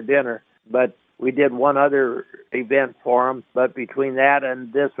with their dinner. But we did one other event for them, but between that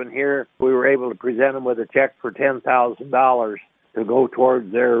and this one here, we were able to present them with a check for $10,000. To go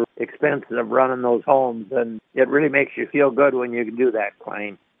towards their expenses of running those homes. And it really makes you feel good when you can do that,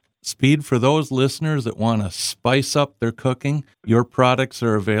 Clayne. Speed, for those listeners that want to spice up their cooking, your products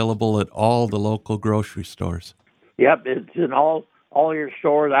are available at all the local grocery stores. Yep, it's in all your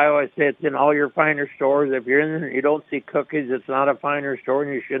stores. I always say it's in all your finer stores. If you're in there and you don't see cookies, it's not a finer store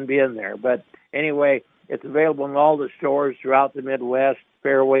and you shouldn't be in there. But anyway, it's available in all the stores throughout the Midwest,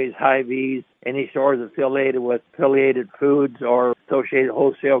 Fairways, Hy-Vees, any stores affiliated with affiliated foods or associated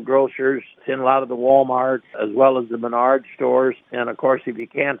wholesale grocers. It's in a lot of the Walmarts as well as the Menards stores. And, of course, if you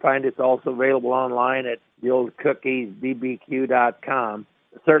can't find it, it's also available online at theoldcookiesbbq.com.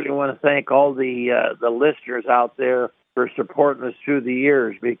 I certainly want to thank all the listeners out there for supporting us through the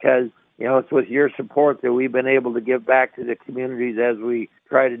years because, you know, it's with your support that we've been able to give back to the communities as we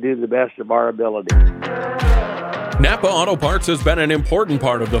try to do the best of our ability. Napa Auto Parts has been an important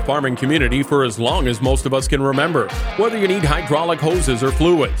part of the farming community for as long as most of us can remember. Whether you need hydraulic hoses or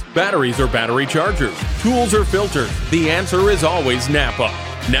fluids, batteries or battery chargers, tools or filters, the answer is always Napa.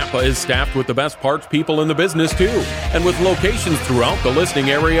 Napa is staffed with the best parts people in the business too. And with locations throughout the listening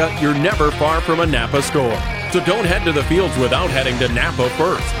area, you're never far from a Napa store. So don't head to the fields without heading to Napa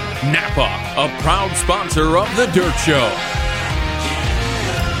first. Napa, a proud sponsor of The Dirt Show.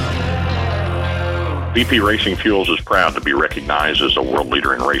 VP Racing Fuels is proud to be recognized as a world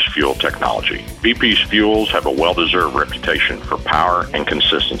leader in race fuel technology. VP's fuels have a well-deserved reputation for power and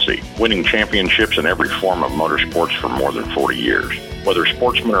consistency, winning championships in every form of motorsports for more than 40 years. Whether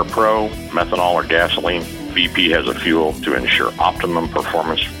sportsman or pro, methanol or gasoline, VP has a fuel to ensure optimum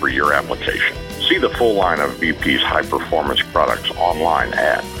performance for your application. See the full line of VP's high-performance products online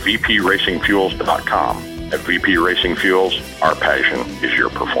at vpracingfuels.com. At VP Racing Fuels, our passion is your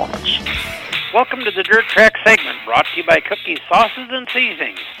performance. Welcome to the Dirt Track segment, brought to you by Cookies, Sauces, and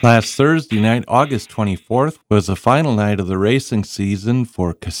Seasonings. Last Thursday night, August 24th, was the final night of the racing season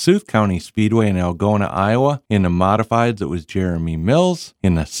for Kossuth County Speedway in Algona, Iowa. In the modifieds, it was Jeremy Mills.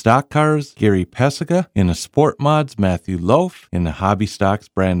 In the stock cars, Gary Pesica. In the sport mods, Matthew Loaf. In the hobby stocks,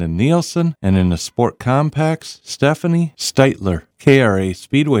 Brandon Nielsen. And in the sport compacts, Stephanie Steitler. KRA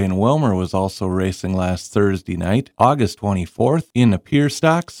Speedway in Wilmer was also racing last Thursday night, August 24th. In the Pier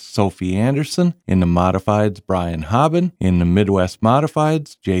Stocks, Sophie Anderson. In the Modifieds, Brian Hobbin. In the Midwest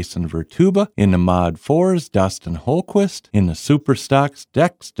Modifieds, Jason Vertuba. In the Mod 4s, Dustin Holquist. In the Super Stocks,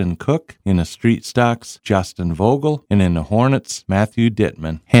 Dexton Cook. In the Street Stocks, Justin Vogel. And in the Hornets, Matthew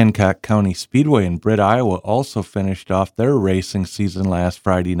Dittman. Hancock County Speedway in Britt, Iowa also finished off their racing season last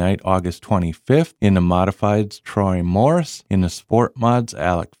Friday night, August 25th. In the Modifieds, Troy Morris. In the Sport Mods,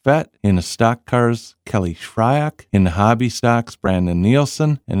 Alec Fett. In the stock cars, Kelly Shryak. In the hobby stocks, Brandon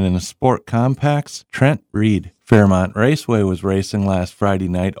Nielsen. And in the sport compacts, Trent Reed. Fairmont Raceway was racing last Friday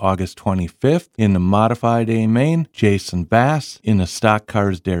night, August 25th. In the Modified A Main, Jason Bass. In the Stock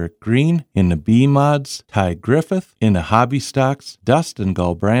Cars, Derek Green. In the B Mods, Ty Griffith. In the Hobby Stocks, Dustin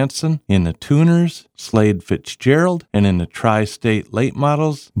Gulbranson. In the Tuners, Slade Fitzgerald. And in the Tri-State Late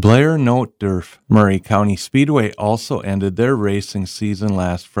Models, Blair Note Durf. Murray County Speedway also ended their racing season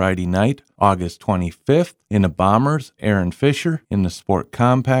last Friday night, August 25th. In the Bombers, Aaron Fisher. In the Sport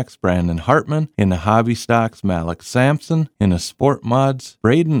Compacts, Brandon Hartman. In the Hobby Stocks, Malik Sampson. In the Sport Mods,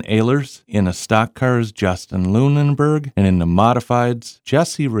 Braden Ehlers. In the Stock Cars, Justin Lunenberg. And in the Modifieds,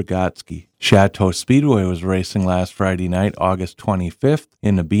 Jesse Rogotsky. Chateau Speedway was racing last Friday night, August 25th.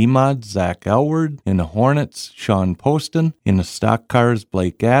 In the B-Mods, Zach Elward. In the Hornets, Sean Poston. In the Stock Cars,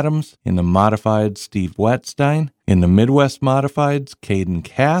 Blake Adams. In the Modifieds, Steve Wetstein. In the Midwest Modifieds, Caden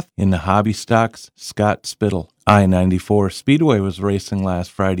Kath. In the Hobby Stocks, Scott Spittle. I-94 Speedway was racing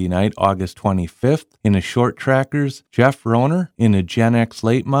last Friday night, August 25th. In the Short Trackers, Jeff Rohner. In the Gen X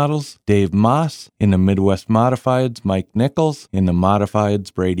Late Models, Dave Moss. In the Midwest Modifieds, Mike Nichols. In the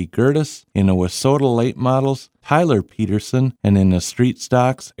Modifieds, Brady Gertis. In the Wissota Late Models, Tyler Peterson. And in the Street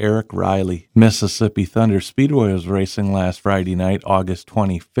Stocks, Eric Riley. Mississippi Thunder Speedway was racing last Friday night, August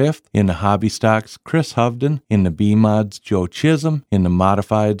 25th. In the Hobby Stocks, Chris Hovden. In the B-Mods, Joe Chisholm. In the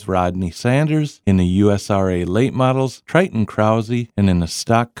Modifieds, Rodney Sanders. In the USRA Late Models, Triton Krause. And in the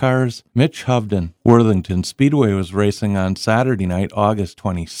Stock Cars, Mitch Hovden. Worthington Speedway was racing on Saturday night, August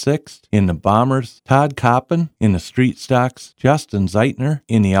 26th. In the Bombers, Todd Coppin. In the Street Stocks, Justin Zeitner.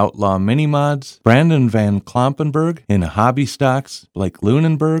 In the Outlaw Mini Mods, Brandon Van Klompenberg. In the Hobby Stocks, Blake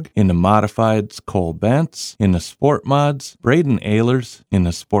Lunenberg. In the Modifieds, Cole Bentz. In the Sport Mods, Braden Ehlers. In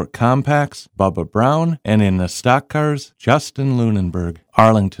the Sport Compacts, Bubba Brown. And in the Stock Cars, Justin Lunenberg.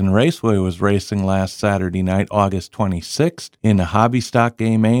 Arlington Raceway was racing last Saturday night, August 26th. In the Hobby Stock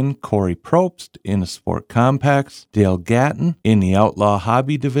A Main, Corey Probst. In the Sport Compacts, Dale Gatton. In the Outlaw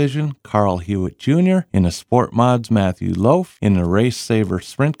Hobby Division, Carl Hewitt Jr. In the Sport Mods, Matthew Loaf. In the Race Saver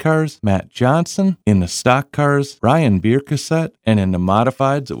Sprint Cars, Matt Johnson. In the Stock Cars, Ryan Biercassette. And in the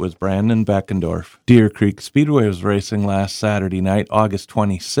Modifieds, it was Brandon Beckendorf. Deer Creek Speedway was racing last Saturday night, August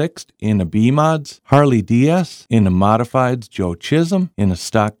 26th. In the B Mods, Harley Diaz. In the Modifieds, Joe Chisholm. In the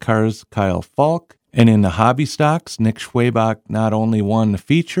Stock Cars, Kyle Falk. And in the Hobby Stocks, Nick Schwabach not only won the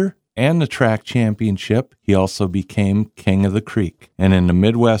feature and the track championship, he also became King of the Creek. And in the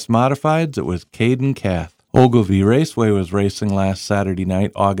Midwest Modifieds, it was Caden Kath. Ogilvie Raceway was racing last Saturday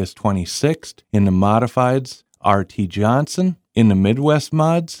night, August 26th. In the Modifieds, R.T. Johnson. In the Midwest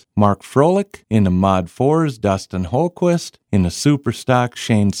Mods, Mark Froelich. In the Mod 4s, Dustin Holquist. In the Super Stock,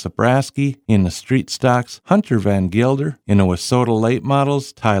 Shane Sabraski. In the Street Stocks, Hunter Van Gilder. In the Wissota Late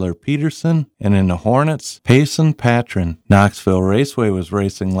Models, Tyler Peterson. And in the Hornets, Payson Patron. Knoxville Raceway was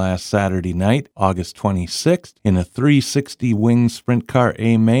racing last Saturday night, August 26th. In the 360 Wing Sprint Car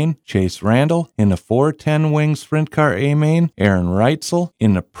A Main, Chase Randall. In the 410 Wing Sprint Car A Main, Aaron Reitzel.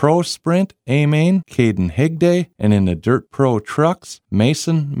 In the Pro Sprint A Main, Caden Higday. And in the Dirt Pro Trucks,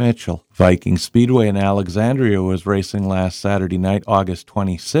 Mason Mitchell. Viking Speedway in Alexandria was racing last Saturday night, August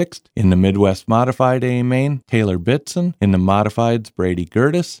 26th. In the Midwest Modified A Main, Taylor Bitson. In the Modifieds, Brady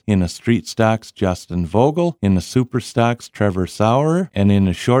Gertis. In the Street Stocks, Justin Vogel. In the Super Stocks, Trevor Sauer. And in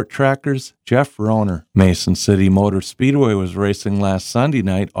the Short Trackers, Jeff Rohner. Mason City Motor Speedway was racing last Sunday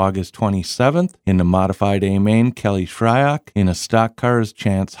night, August 27th. In the Modified A Main, Kelly Shryock. In the Stock Cars,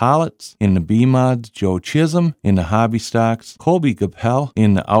 Chance Hollitz. In the B Mods, Joe Chisholm. In the Hobby Stocks, Colby Gapel.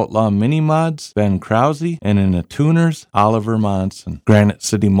 In the Outlaw Mini Mods, Ben Krause. And in the Tuners, Oliver Monson. Granite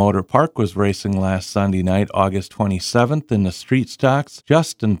City Motor Park was racing last Sunday night, August 27th. In the Street Stocks,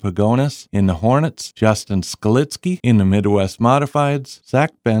 Justin Pagonis. In the Hornets, Justin Skalitsky. In the Midwest Modifieds,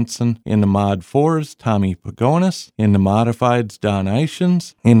 Zach Benson. In the Mod 4s, Tommy Pagonis. In the Modifieds, Don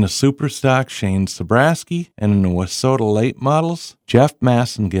Eichens. In the Super Stock, Shane Sabraski. And in the Wissota Late Models, Jeff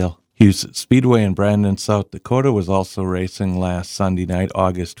Massengill. Houston Speedway in Brandon, South Dakota was also racing last Sunday night,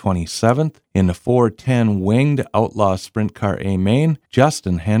 August 27th. In the 410 Winged Outlaw Sprint Car A Main,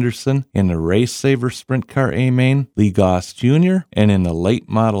 Justin Henderson. In the Race Saver Sprint Car A Main, Lee Goss Jr. And in the Late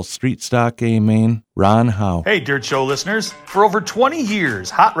Model Street Stock A Main, Ron Howe. Hey, Dirt Show listeners. For over 20 years,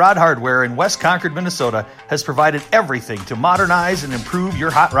 Hot Rod Hardware in West Concord, Minnesota has provided everything to modernize and improve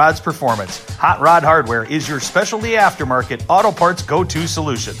your hot rod's performance. Hot Rod Hardware is your specialty aftermarket auto parts go-to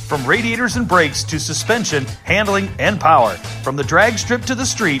solution. From radiators and brakes to suspension, handling, and power. From the drag strip to the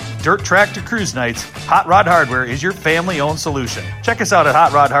street, dirt track to cruise nights, Hot Rod Hardware is your family-owned solution. Check us out at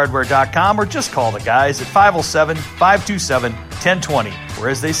hotrodhardware.com or just call the guys at 507-527-1020. Where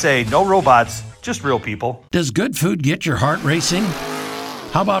as they say, no robots, just real people. Does good food get your heart racing?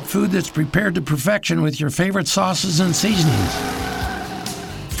 How about food that's prepared to perfection with your favorite sauces and seasonings?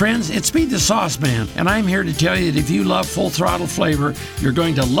 Friends, it's Speed the Sauce Man, and I'm here to tell you that if you love full throttle flavor, you're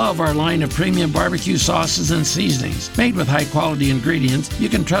going to love our line of premium barbecue sauces and seasonings. Made with high quality ingredients, you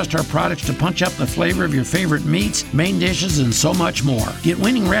can trust our products to punch up the flavor of your favorite meats, main dishes, and so much more. Get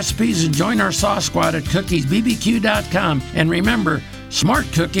winning recipes and join our sauce squad at cookiesbbq.com. And remember, smart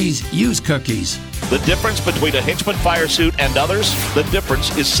cookies use cookies. The difference between a Hinchman fire suit and others? The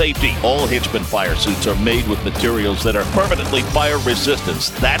difference is safety. All Hinchman fire suits are made with materials that are permanently fire resistant.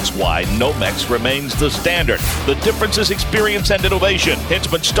 That's why Nomex remains the standard. The difference is experience and innovation.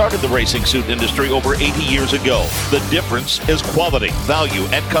 Hinchman started the racing suit industry over 80 years ago. The difference is quality, value,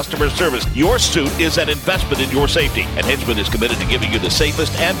 and customer service. Your suit is an investment in your safety, and Hinchman is committed to giving you the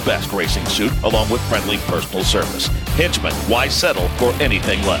safest and best racing suit along with friendly personal service. Hinchman, why settle for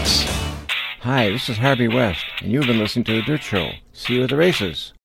anything less? Hi, this is Harvey West, and you've been listening to The Dirt Show. See you at the races.